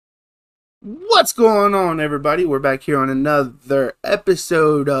What's going on, everybody? We're back here on another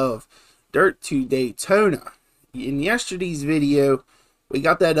episode of Dirt to Daytona. In yesterday's video, we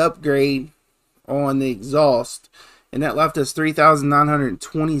got that upgrade on the exhaust, and that left us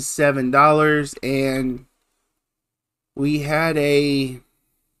 $3,927, and we had a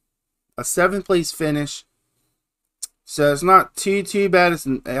 7th place finish. So it's not too bad.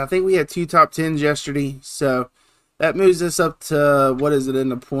 I think we had 2 top 10s yesterday, so that moves us up to, what is it in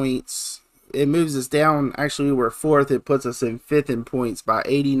the points? It moves us down. Actually, we were 4th. It puts us in 5th in points by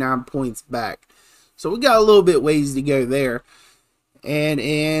 89 points back. So we got a little bit ways to go there. And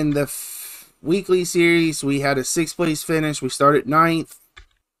in the weekly series, we had a 6th place finish. We started 9th.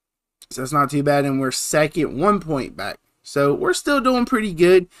 So that's not too bad. And we're 2nd, 1 point back. So we're still doing pretty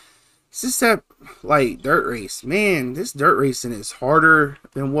good. It's just that, like, dirt race. Man, this dirt racing is harder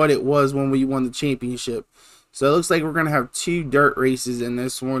than what it was when we won the championship. So it looks like we're going to have 2 dirt races in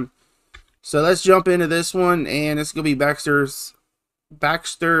this one. So let's jump into this one, and it's going to be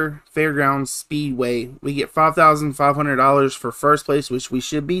Baxter Fairgrounds Speedway. We get $5,500 for first place, which we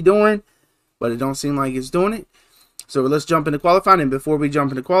should be doing, but it don't seem like it's doing it. So let's jump into qualifying, and before we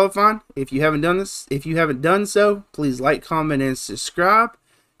jump into qualifying, if you haven't done so, please like, comment, and subscribe.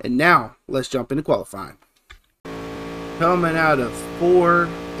 And now, let's jump into qualifying. Coming out of 4,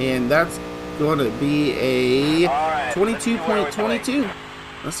 and that's going to be a 22.22.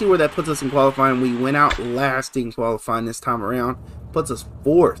 Let's see where that puts us in qualifying. We went out last in qualifying this time around. Puts us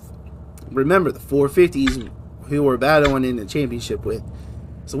 4th. Remember, the 450s who we're battling in the championship with.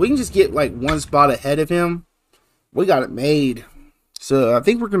 So we can just get like 1 spot ahead of him. We got it made. So I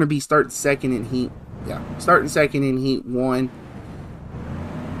think we're going to be starting 2nd in heat. Yeah, starting 2nd in heat 1.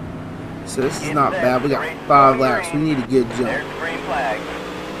 So this is not bad. We got 5 laps. We need a good jump.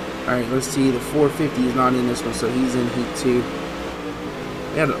 Alright, let's see. The 450 is not in this one, so he's in heat 2.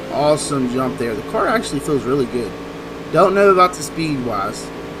 We had an awesome jump there. The car actually feels really good. Don't know about the speed wise,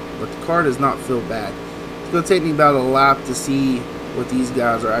 but the car does not feel bad. It's going to take me about a lap to see what these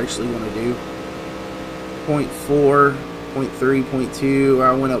guys are actually going to do. 0.4, 0.3, 0.2.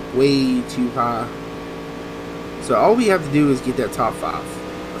 I went up way too high. So all we have to do is get that top 5.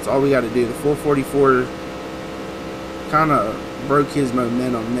 That's all we got to do. The 444 kind of broke his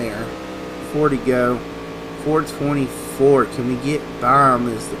momentum there. 4 to go. 424. Can we get by him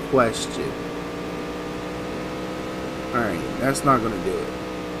is the question. Alright, that's not going to do it.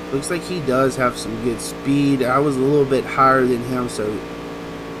 Looks like he does have some good speed. I was a little bit higher than him, so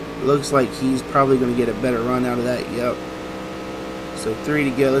it looks like he's probably going to get a better run out of that. Yep. So 3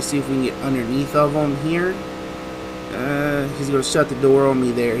 to go. Let's see if we can get underneath of him here. He's going to shut the door on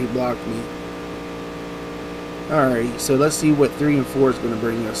me there. He blocked me. Alright, so let's see what 3 and 4 is going to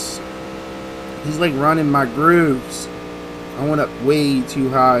bring us. He's like running my grooves. I went up way too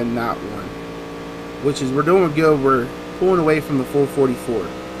high in that one. Which is, we're doing good. We're pulling away from the 444. 2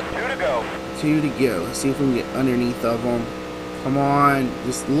 to go. 2 to go. Let's see if we can get underneath of him. Come on.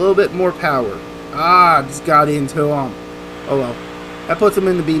 Just a little bit more power. Ah, just got into him. Oh well. That puts him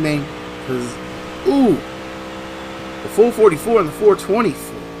in the B main. Because, ooh. The 444 and the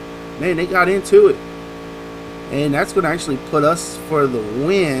 424. Man, they got into it. And that's going to actually put us for the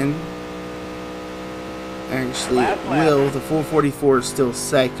win. Actually, Will, the 444 is still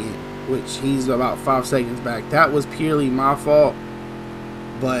 2nd, which he's about 5 seconds back. That was purely my fault,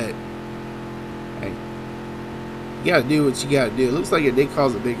 but hey, you gotta do what you gotta do. It looks like it did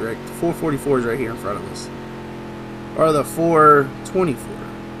cause a big wreck. The 444 is right here in front of us, or the 424.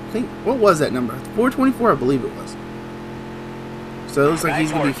 I think, what was that number? 424, I believe it was. So it looks like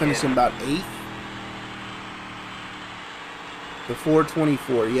he's gonna be finishing about 8th. The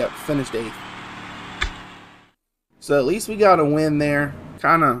 424, yep, finished 8th. So at least we got a win there.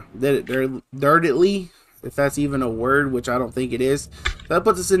 Kind of did it dirtily, if that's even a word, which I don't think it is. So that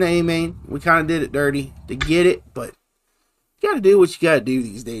puts us in the A main. We kind of did it dirty to get it, but you got to do what you got to do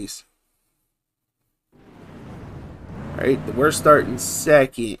these days. Alright, we're starting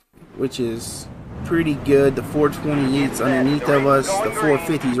 2nd, which is pretty good. The 428's underneath of us. The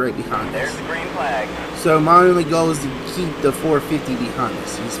 450's right behind us. So my only goal is to keep the 450 behind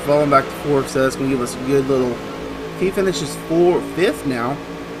us. He's falling back to 4th, so that's going to give us a good little... If he finishes 5th now,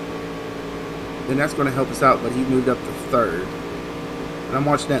 then that's going to help us out, but he moved up to 3rd. And I'm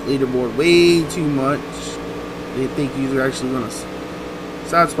watching that leaderboard way too much. I didn't think you were actually going to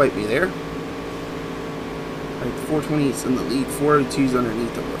sideswipe me there. Right, the 428's in the lead, 402's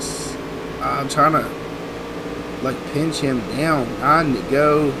underneath of us. I'm trying to like pinch him down. 9 to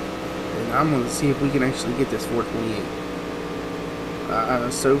go, and I'm going to see if we can actually get this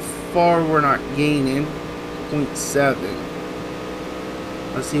 428. So far we're not gaining. 0.7.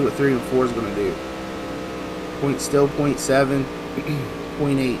 Let's see what 3 and 4 is going to do. Still 0.7,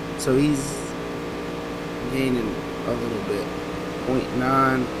 0.8. So he's gaining a little bit.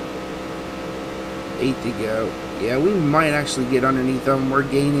 0.9, 8 to go. Yeah, we might actually get underneath them. We're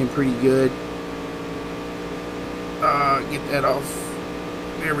gaining pretty good. Get that off.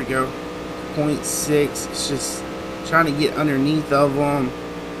 There we go. 0.6. It's just trying to get underneath of them.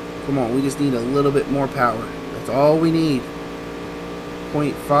 Come on, we just need a little bit more power. That's all we need.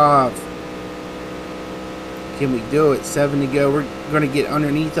 0.5. Can we do it? 7 to go. We're going to get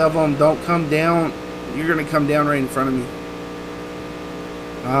underneath of them. Don't come down. You're going to come down right in front of me.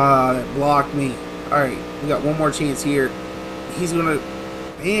 That blocked me. Alright, we got one more chance here. He's going to...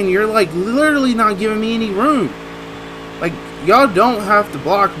 Man, you're like literally not giving me any room. Like, y'all don't have to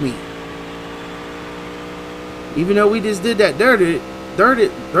block me. Even though we just did that dirty,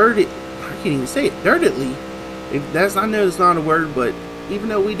 I can't even say it, dirtily. If that's, I know it's not a word, but even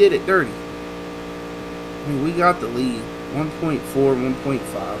though we did it dirty, I mean, we got the lead. 1.4,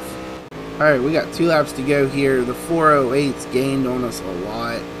 1.5. Alright, we got 2 laps to go here. The 408's gained on us a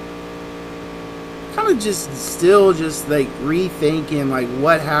lot. Kind of just still just like rethinking like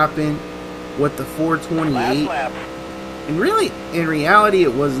what happened with the 428. And really, in reality,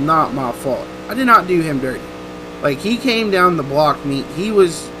 it was not my fault. I did not do him dirty. Like, he came down to block me. He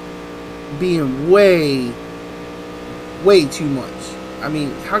was being way too much. I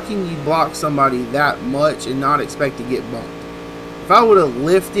mean, how can you block somebody that much and not expect to get bumped? If I would have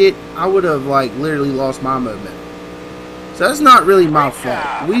lifted, I would have, like, literally lost my momentum. So that's not really my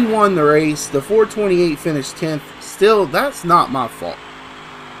fault. We won the race. The 428 finished 10th. Still, that's not my fault.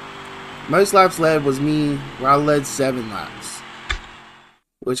 Most laps led was me, where I led 7 laps.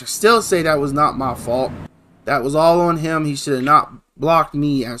 Which I still say that was not my fault. That was all on him. He should have not blocked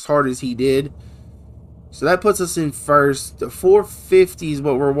me as hard as he did. So that puts us in first. The 450 is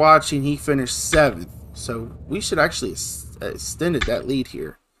what we're watching. He finished 7th. So we should actually extended that lead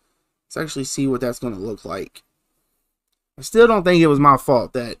here. Let's actually see what that's going to look like. I still don't think it was my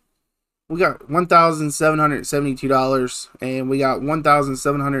fault that we got $1,772 and we got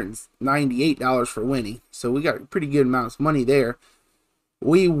 $1,798 for winning. So we got a pretty good amount of money there.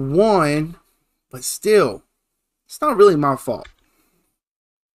 We won, but still, it's not really my fault.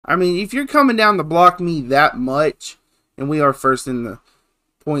 I mean, if you're coming down to block me that much, and we are first in the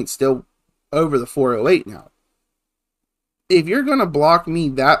points, still over the 408 now. If you're going to block me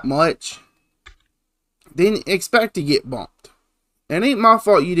that much, then expect to get bumped. It ain't my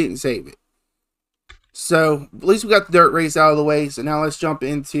fault you didn't save it. So, at least we got the dirt race out of the way. So now let's jump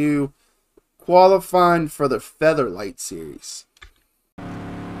into qualifying for the Featherlight Series.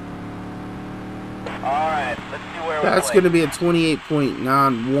 Alright, let's see where That's going to be a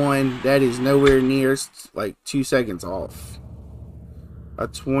 28.91. That is nowhere near, like 2 seconds off. A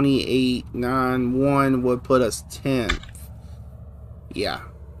 28.91 would put us 10th. Yeah.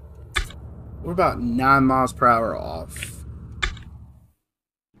 We're about 9 miles per hour off.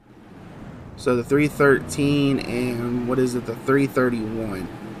 So the 313 and what is it? The 331.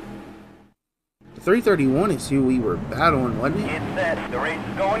 The 331 is who we were battling, wasn't it? Get set. The race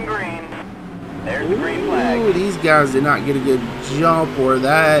is going green. There's the green flag. Ooh, these guys did not get a good jump, or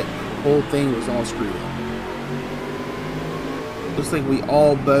that whole thing was all screwed up. Looks like we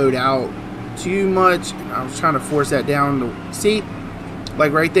all bowed out too much. I was trying to force that down to see,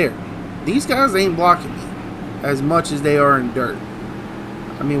 like right there. These guys ain't blocking me as much as they are in dirt.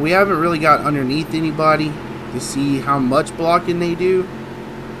 I mean, we haven't really got underneath anybody to see how much blocking they do.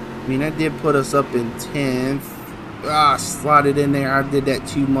 I mean, that did put us up in 10th. Slotted in there. I did that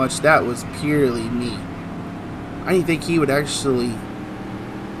too much. That was purely me. I didn't think he would actually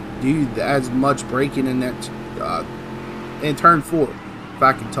do as much braking in that in turn 4. If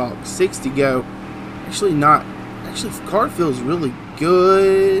I can talk. 6 to go. Actually, not. Actually, car feels really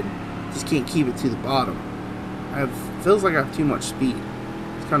good. Just can't keep it to the bottom. Feels like I have too much speed.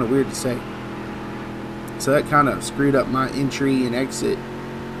 It's kind of weird to say. So that kind of screwed up my entry and exit.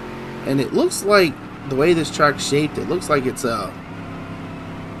 And it looks like the way this track's shaped, it looks like it's a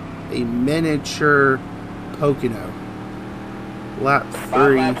miniature Pocono. Lap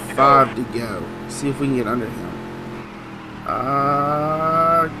 3, 5 to go. See if we can get under him.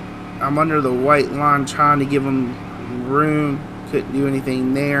 I'm under the white line trying to give him room. Couldn't do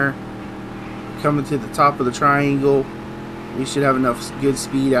anything there. Coming to the top of the triangle. We should have enough good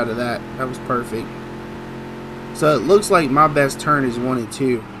speed out of that. That was perfect. So it looks like my best turn is 1 and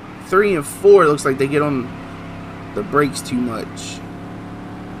 2. 3 and 4 looks like they get on the brakes too much.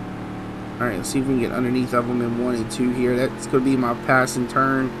 Alright, let's see if we can get underneath of them in 1 and 2 here. That's going to be my passing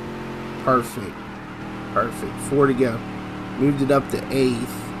turn. Perfect. Perfect. 4 to go. Moved it up to 8th.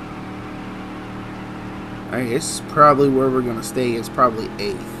 Alright, this is probably where we're going to stay. It's probably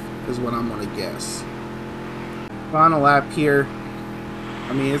 8th, is what I'm going to guess. Final lap here.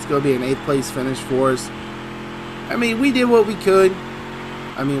 I mean, it's going to be an 8th place finish for us. I mean, we did what we could.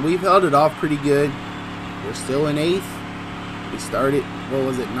 I mean, we've held it off pretty good. We're still in 8th. We started, what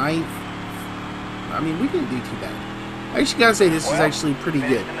was it, 9th? I mean, we didn't do too bad. I actually got to say, this is actually pretty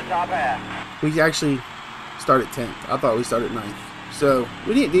good. In the top half. We actually started 10th. I thought we started 9th. So,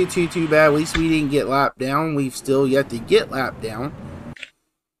 we didn't do too bad. At least we didn't get lapped down. We've still yet to get lapped down.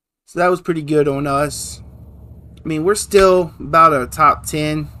 So, that was pretty good on us. I mean, we're still about a top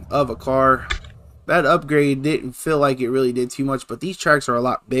 10 of a car. That upgrade didn't feel like it really did too much, but these tracks are a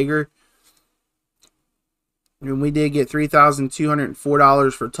lot bigger. And we did get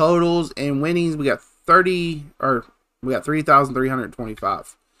 $3,204 for totals, and winnings we got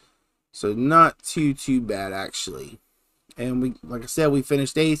 3,325. So not too bad actually. And we, like I said, we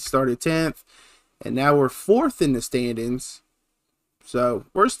finished 8th, started 10th, and now we're 4th in the standings. So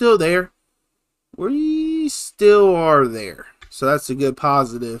we're still there. We still are there. So that's a good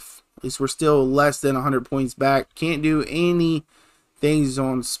positive. At least we're still less than 100 points back. Can't do any things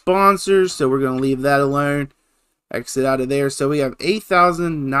on sponsors, so we're going to leave that alone. Exit out of there. So we have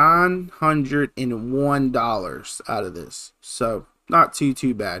 $8,901 out of this. So not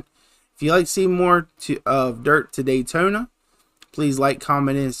too bad. If you like to see more of Dirt to Daytona, please like,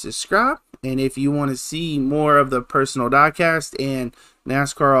 comment, and subscribe. And if you want to see more of the personal diecast and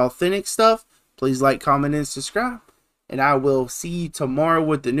NASCAR authentic stuff, please like, comment, and subscribe. And I will see you tomorrow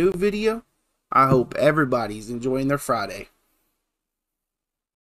with the new video. I hope everybody's enjoying their Friday.